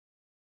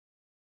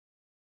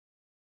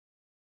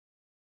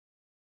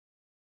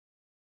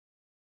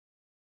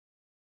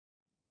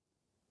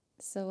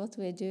So what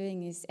we're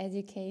doing is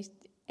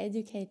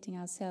educating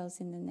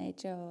ourselves in the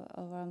nature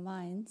of our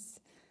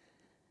minds.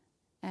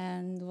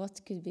 And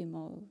what could be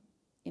more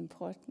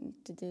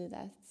important to do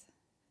that?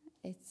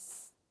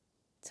 It's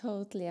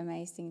totally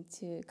amazing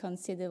to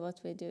consider what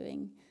we're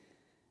doing,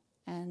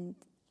 and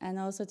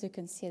also to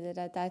consider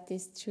that that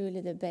is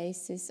truly the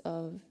basis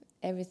of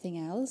everything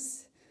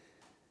else.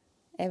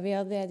 Every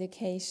other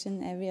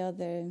education, every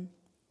other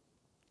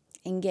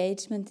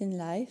engagement in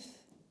life,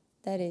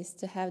 that is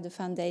to have the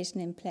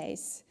foundation in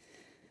place,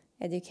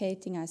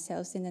 educating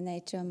ourselves in the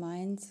nature of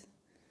mind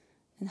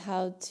and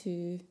how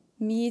to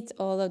meet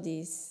all of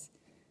these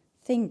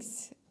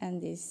things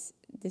and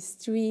the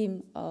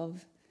stream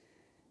of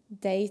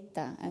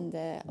data and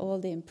all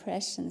the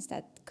impressions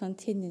that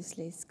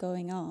continuously is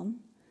going on.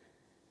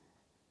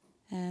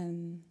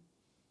 And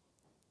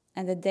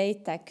the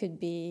data could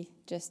be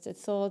just the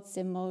thoughts,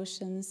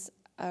 emotions,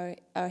 our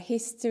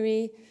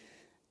history,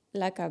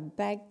 like our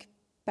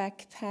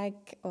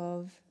backpack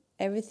of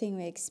everything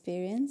we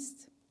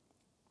experienced.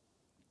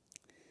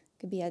 It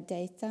could be our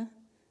data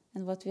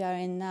and what we are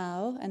in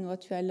now and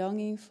what we are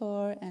longing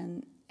for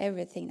and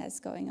everything that's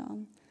going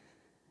on.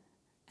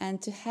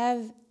 And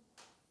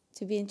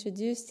to be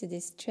introduced to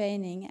this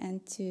training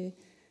and to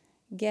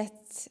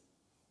get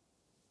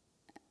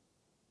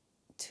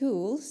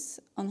tools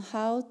on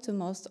how to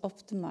most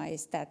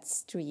optimize that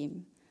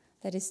stream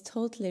that is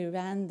totally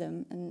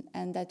random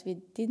and that we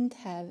didn't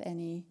have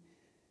any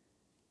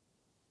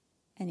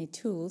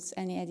tools,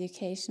 any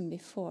education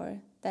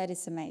before. That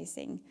is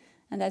amazing.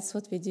 And that's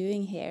what we're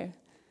doing here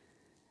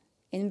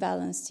in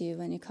Balance to You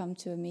when you come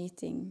to a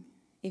meeting.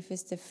 If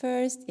it's the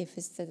first, if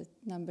it's the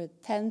number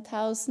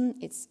 10,000,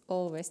 it's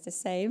always the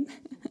same.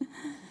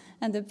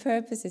 And the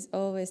purpose is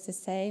always the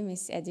same,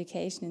 is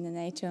education in the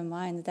nature of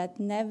mind. That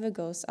never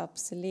goes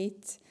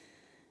obsolete.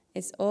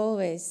 It's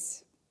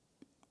always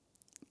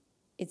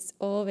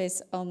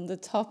on the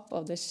top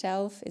of the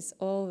shelf. It's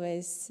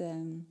always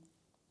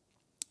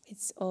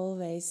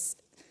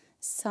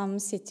some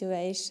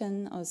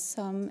situation or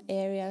some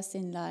areas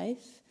in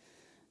life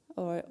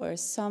or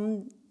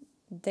some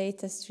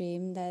data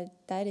stream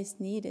that is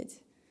needed,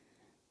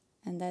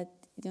 and that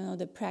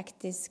the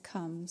practice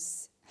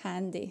comes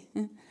handy.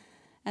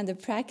 And the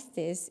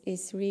practice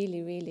is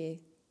really,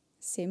 really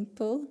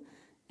simple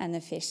and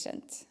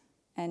efficient,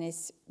 and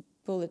it's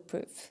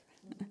bulletproof.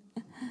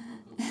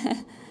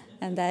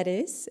 And that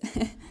is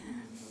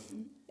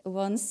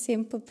one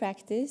simple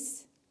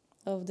practice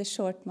of the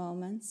short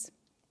moments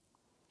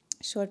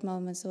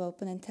of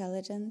open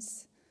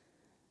intelligence.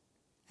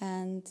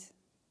 And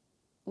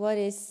what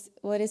is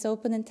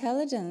open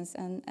intelligence?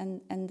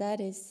 And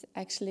that is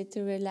actually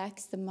to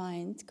relax the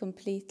mind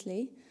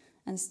completely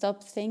and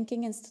stop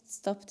thinking and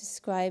stop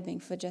describing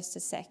for just a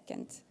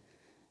second.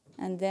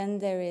 And then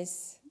there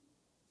is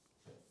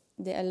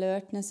the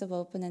alertness of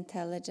open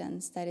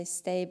intelligence that is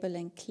stable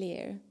and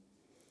clear,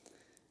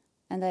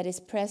 and that is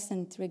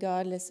present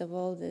regardless of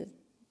all the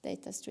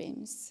data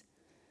streams.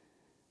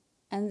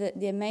 And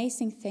the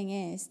amazing thing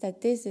is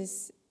that this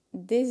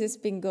has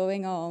been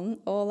going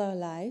on all our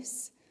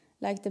lives,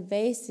 like the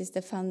basis,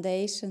 the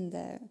foundation,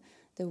 the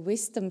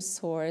wisdom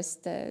source,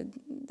 the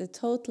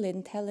total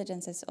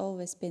intelligence has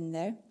always been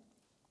there,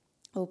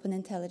 open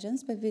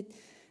intelligence, but we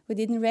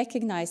didn't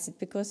recognize it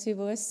because we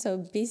were so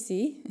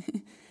busy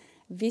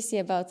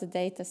about the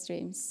data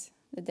streams,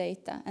 the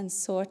data, and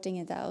sorting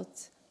it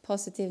out,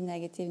 positive,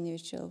 negative,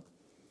 neutral.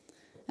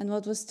 And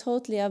what was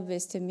totally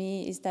obvious to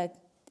me is that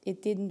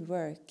it didn't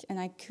work, and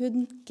I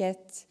couldn't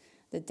get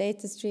the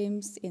data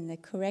streams in the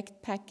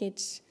correct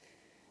package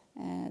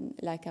and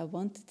like I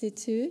wanted it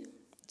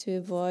to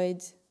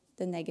avoid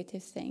the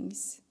negative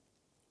things.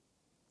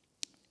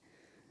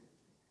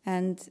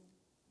 And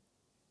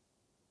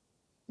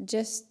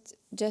just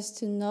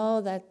to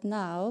know that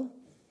now,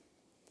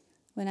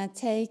 when I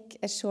take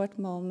a short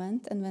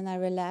moment and when I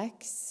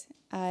relax,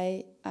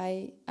 I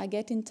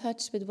get in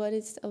touch with what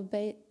is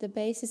the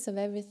basis of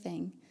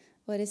everything,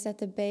 what is at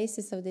the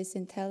basis of this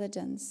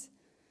intelligence.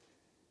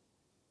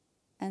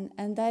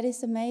 And that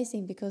is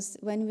amazing, because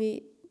when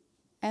we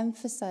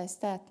emphasize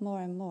that more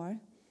and more,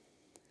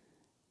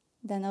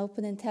 then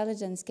open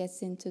intelligence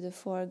gets into the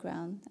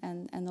foreground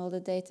and all the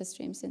data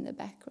streams in the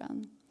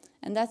background.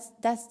 And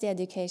that's the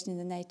education in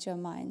the nature of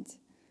mind.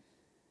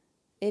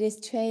 It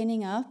is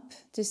training up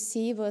to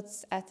see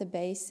what's at the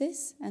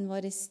basis and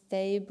what is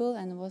stable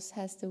and what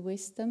has the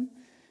wisdom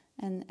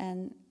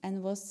and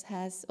what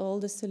has all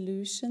the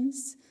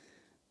solutions.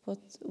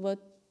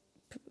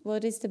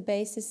 What is the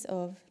basis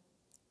of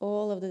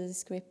all of the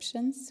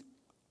descriptions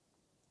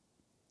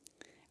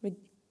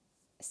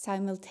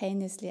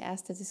simultaneously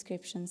as the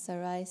descriptions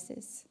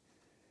arises.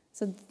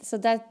 So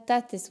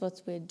that is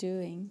what we're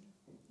doing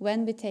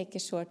when we take a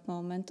short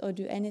moment or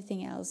do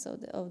anything else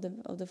of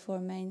the four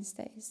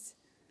mainstays.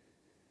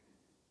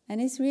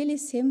 And it's really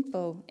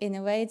simple. In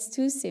a way, it's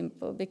too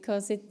simple,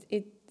 because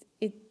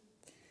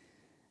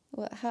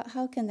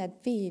how can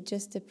that be?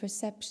 Just a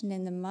perception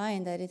in the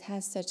mind that it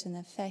has such an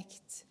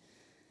effect.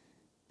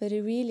 But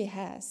it really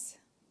has.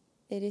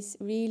 it is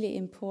really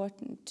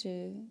important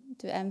to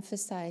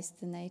emphasize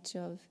the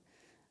nature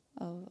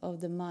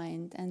of the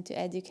mind and to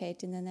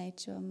educate in the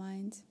nature of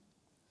mind.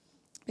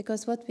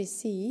 Because what we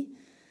see,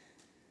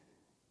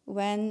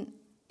 when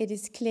it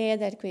is clear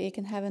that we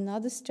can have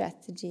another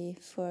strategy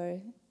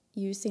for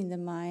using the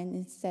mind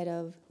instead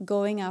of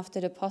going after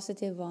the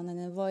positive one and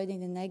avoiding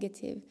the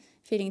negative,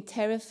 feeling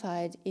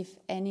terrified if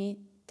any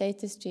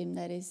data stream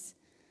that is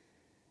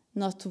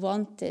not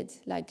wanted,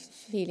 like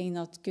feeling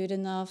not good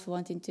enough,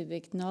 wanting to be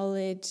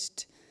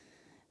acknowledged,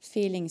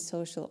 feeling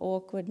social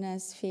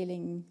awkwardness,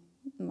 feeling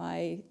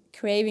my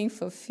craving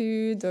for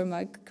food or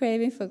my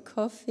craving for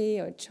coffee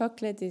or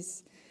chocolate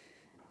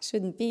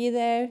shouldn't be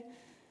there.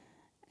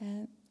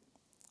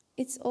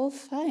 It's all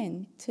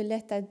fine to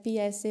let that be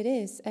as it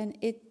is, and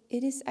it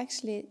is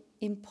actually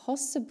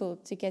impossible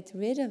to get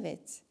rid of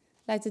it.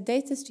 Like the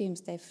data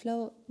streams, they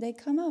flow, they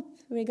come up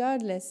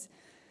regardless.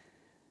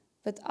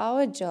 But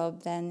our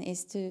job then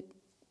is to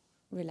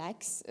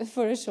relax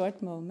for a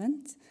short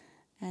moment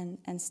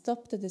and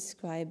stop the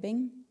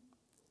describing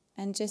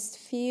and just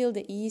feel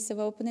the ease of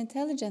open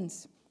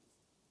intelligence.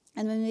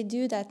 And when we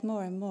do that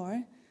more and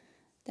more,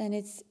 then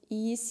it's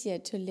easier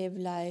to live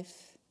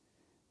life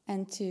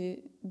and to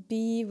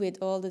be with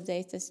all the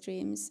data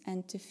streams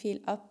and to feel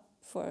up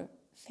for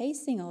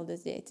facing all the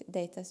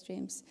data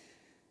streams.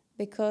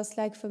 Because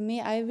like for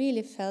me, I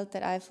really felt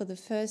that for the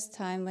first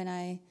time when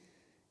I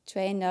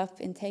trained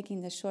up in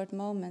taking the short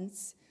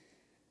moments,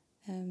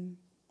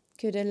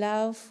 could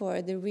allow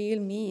for the real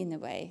me in a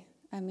way.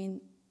 I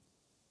mean,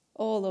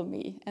 all of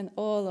me and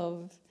all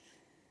of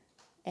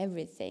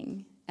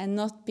everything, and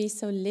not be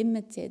so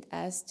limited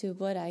as to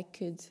what I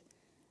could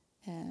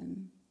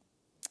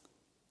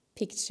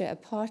picture a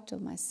part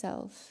of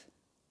myself.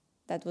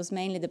 That was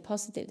mainly the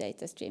positive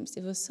data streams.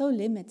 It was so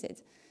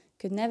limited.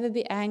 Could never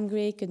be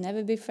angry, could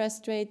never be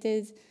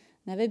frustrated,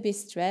 never be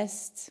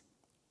stressed.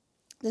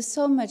 There's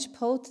so much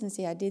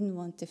potency I didn't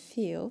want to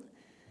feel.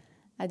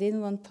 I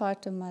didn't want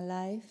part of my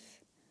life.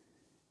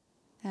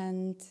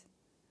 And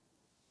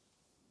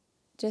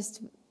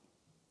just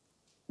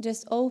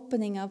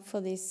opening up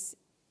for this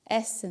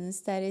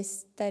essence that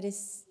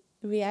is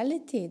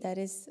reality, that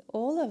is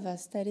all of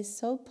us, that is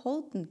so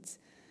potent.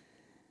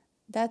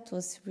 That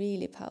was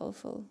really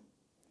powerful.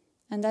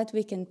 And that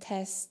we can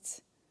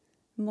test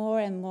more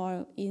and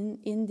more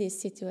in these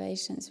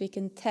situations. We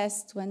can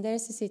test when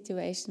there's a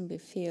situation we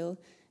feel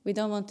we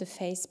don't want to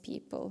face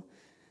people.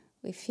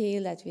 We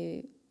feel that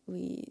we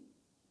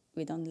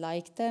don't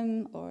like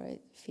them, or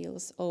it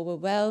feels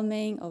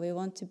overwhelming, or we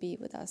want to be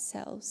with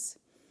ourselves.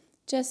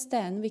 Just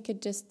then, we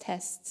could just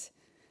test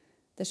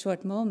the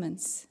short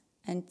moments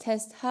and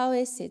test how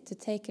is it to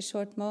take a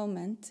short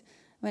moment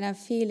when I'm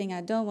feeling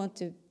I don't want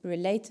to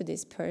relate to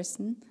this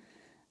person.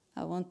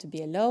 I want to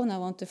be alone, I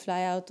want to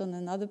fly out on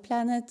another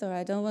planet, or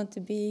I don't want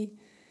to be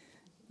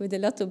with a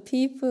lot of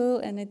people,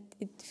 and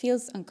it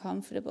feels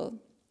uncomfortable.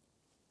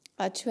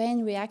 Our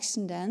trained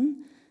reaction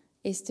then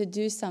is to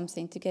do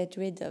something to get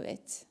rid of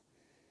it.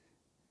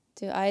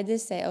 To either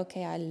say,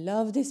 okay, I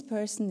love this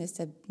person, it's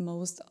the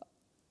most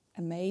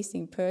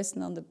amazing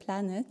person on the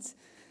planet.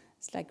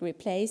 It's like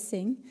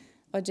replacing.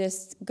 Or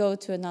just go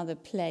to another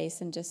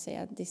place and just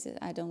say,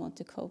 I don't want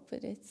to cope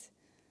with it.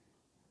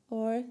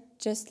 Or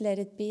just let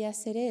it be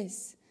as it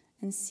is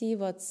and see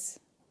what's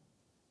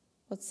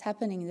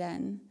happening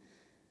then.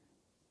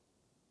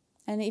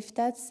 And if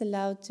that's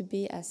allowed to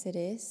be as it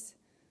is,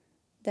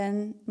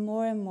 then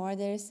more and more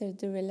there's the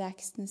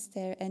relaxedness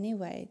there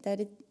anyway, that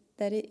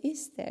it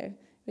is there,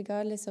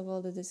 regardless of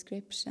all the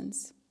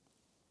descriptions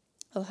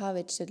of how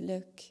it should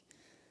look.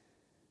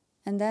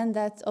 And then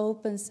that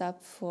opens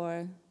up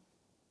for,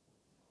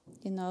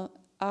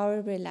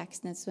 our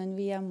relaxedness, when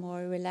we are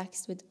more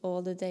relaxed with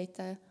all the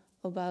data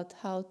about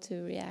how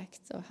to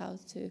react or how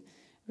to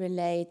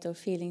relate or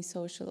feeling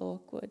social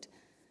awkward,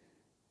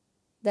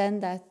 then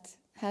that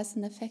has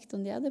an effect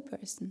on the other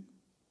person.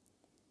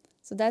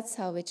 So that's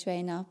how we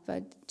train up.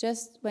 But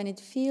just when it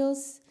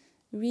feels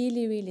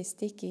really, really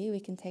sticky, we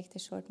can take the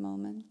short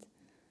moment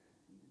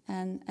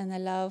and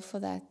allow for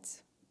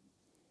that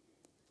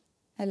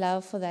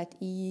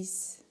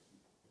ease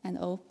and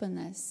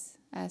openness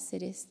as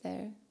it is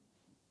there.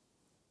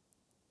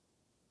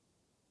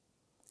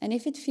 And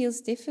if it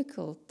feels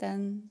difficult,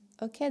 then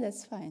okay,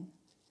 that's fine.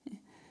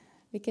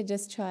 We could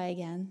just try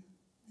again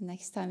the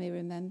next time we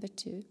remember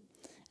to.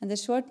 And the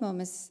short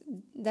moments,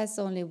 that's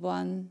only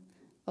one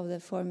of the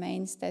four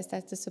mainstays.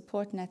 That's the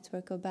support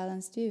network of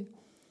Balanced View.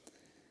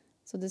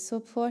 So the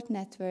support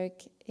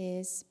network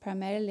is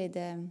primarily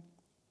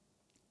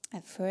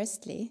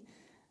firstly,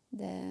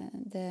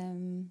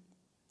 the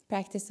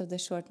practice of the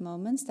short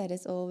moments that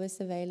is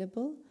always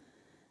available.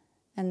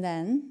 And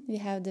then we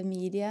have the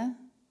media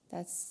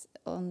that's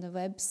on the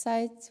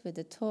website with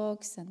the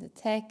talks and the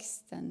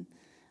text and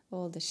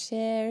all the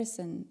shares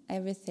and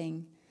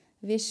everything,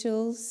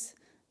 visuals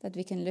that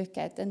we can look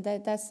at. And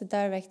that's a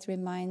direct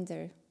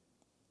reminder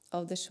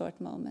of the short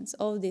moments,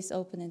 of this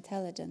open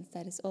intelligence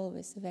that is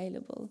always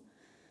available.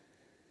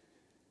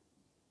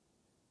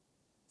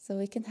 So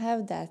we can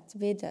have that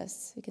with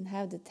us. We can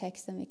have the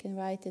text and we can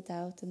write it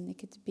out and it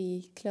could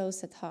be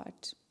close at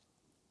heart.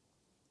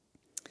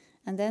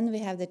 And then we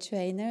have the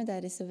trainer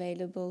that is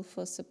available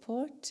for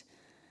support.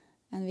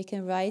 And we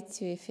can write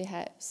to if we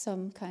have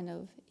some kind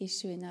of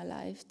issue in our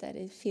life that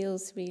it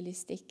feels really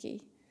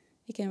sticky.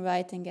 We can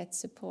write and get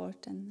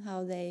support and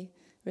how they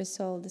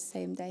resolve the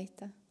same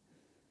data.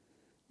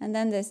 And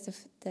then there's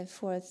the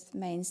fourth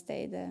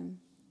mainstay,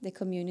 the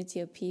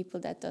community of people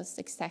that does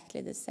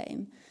exactly the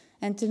same.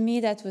 And to me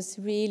that was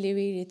really,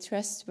 really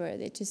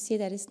trustworthy to see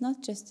that it's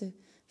not just a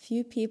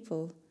few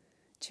people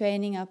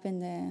training up in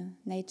the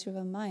nature of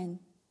a mind.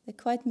 There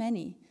are quite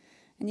many.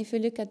 And if you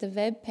look at the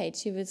web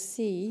page, you will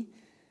see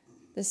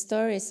the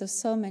stories of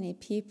so many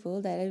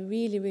people that are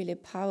really, really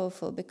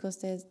powerful because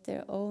there's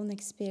their own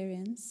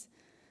experience,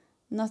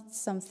 not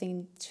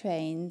something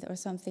trained or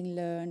something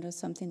learned or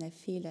something they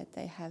feel that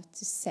they have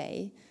to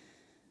say,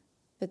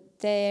 but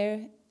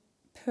their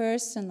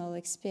personal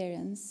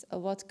experience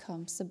of what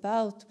comes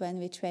about when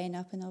we train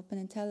up in open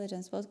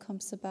intelligence, what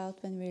comes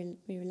about when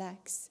we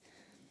relax.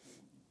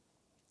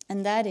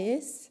 And that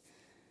is,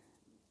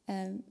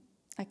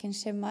 I can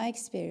share my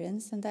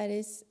experience, and that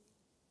is,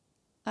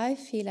 I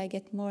feel I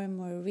get more and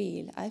more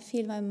real. I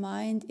feel my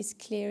mind is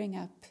clearing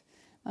up.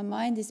 My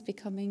mind is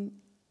becoming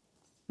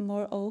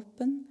more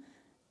open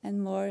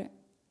and more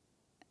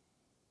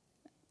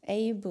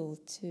able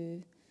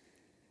to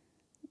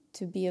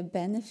be a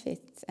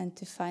benefit and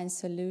to find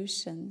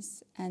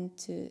solutions and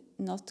to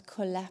not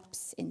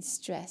collapse in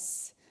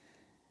stress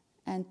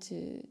and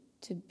to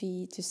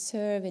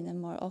serve in a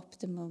more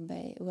optimal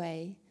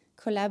way,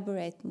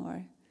 collaborate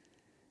more,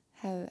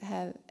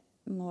 have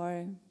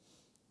more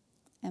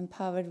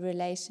empowered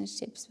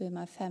relationships with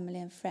my family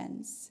and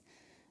friends.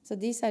 So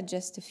these are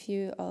just a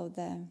few of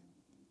the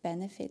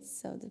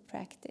benefits of the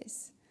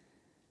practice.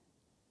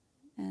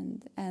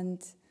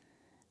 And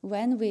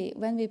when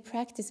we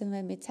practice and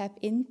when we tap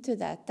into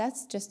that,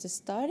 that's just a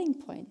starting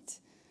point.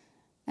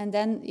 And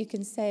then you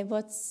can say,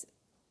 what's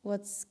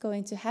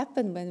going to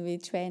happen when we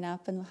train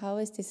up, and how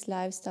is this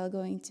lifestyle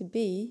going to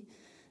be?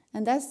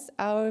 And that's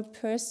our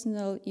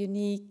personal,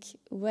 unique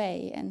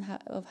way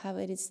of how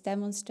it is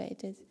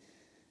demonstrated.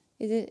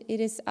 It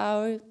is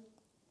our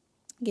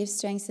gifts,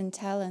 strengths, and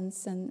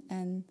talents,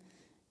 and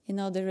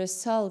the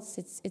results.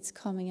 It's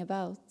coming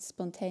about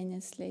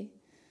spontaneously,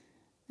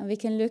 and we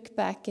can look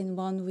back in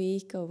 1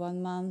 week or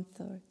 1 month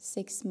or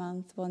 6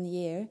 months, 1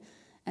 year,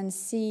 and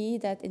see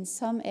that in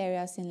some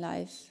areas in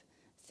life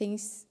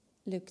things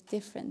look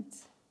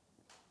different.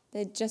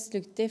 They just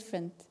look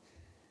different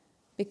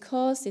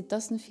because it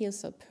doesn't feel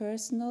so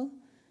personal.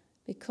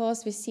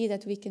 Because we see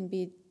that we can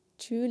be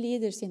true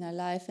leaders in our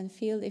life and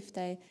feel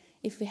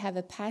if we have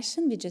a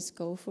passion, we just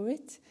go for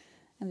it.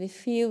 And we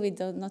feel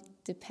we're not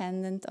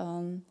dependent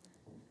on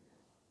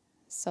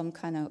some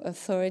kind of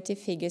authority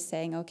figure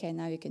saying, okay,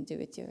 now you can do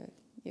it,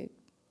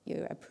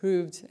 you're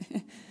approved.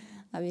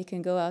 Now we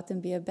can go out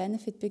and be a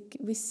benefit. But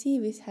we see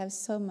we have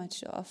so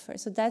much to offer.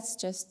 So that's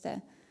just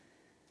the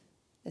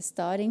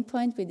starting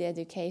point with the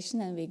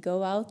education, and we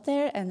go out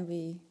there and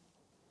we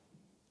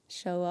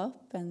show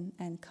up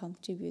and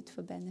contribute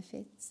for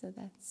benefit. So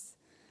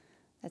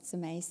that's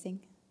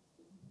amazing.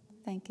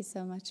 Thank you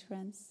so much,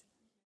 friends.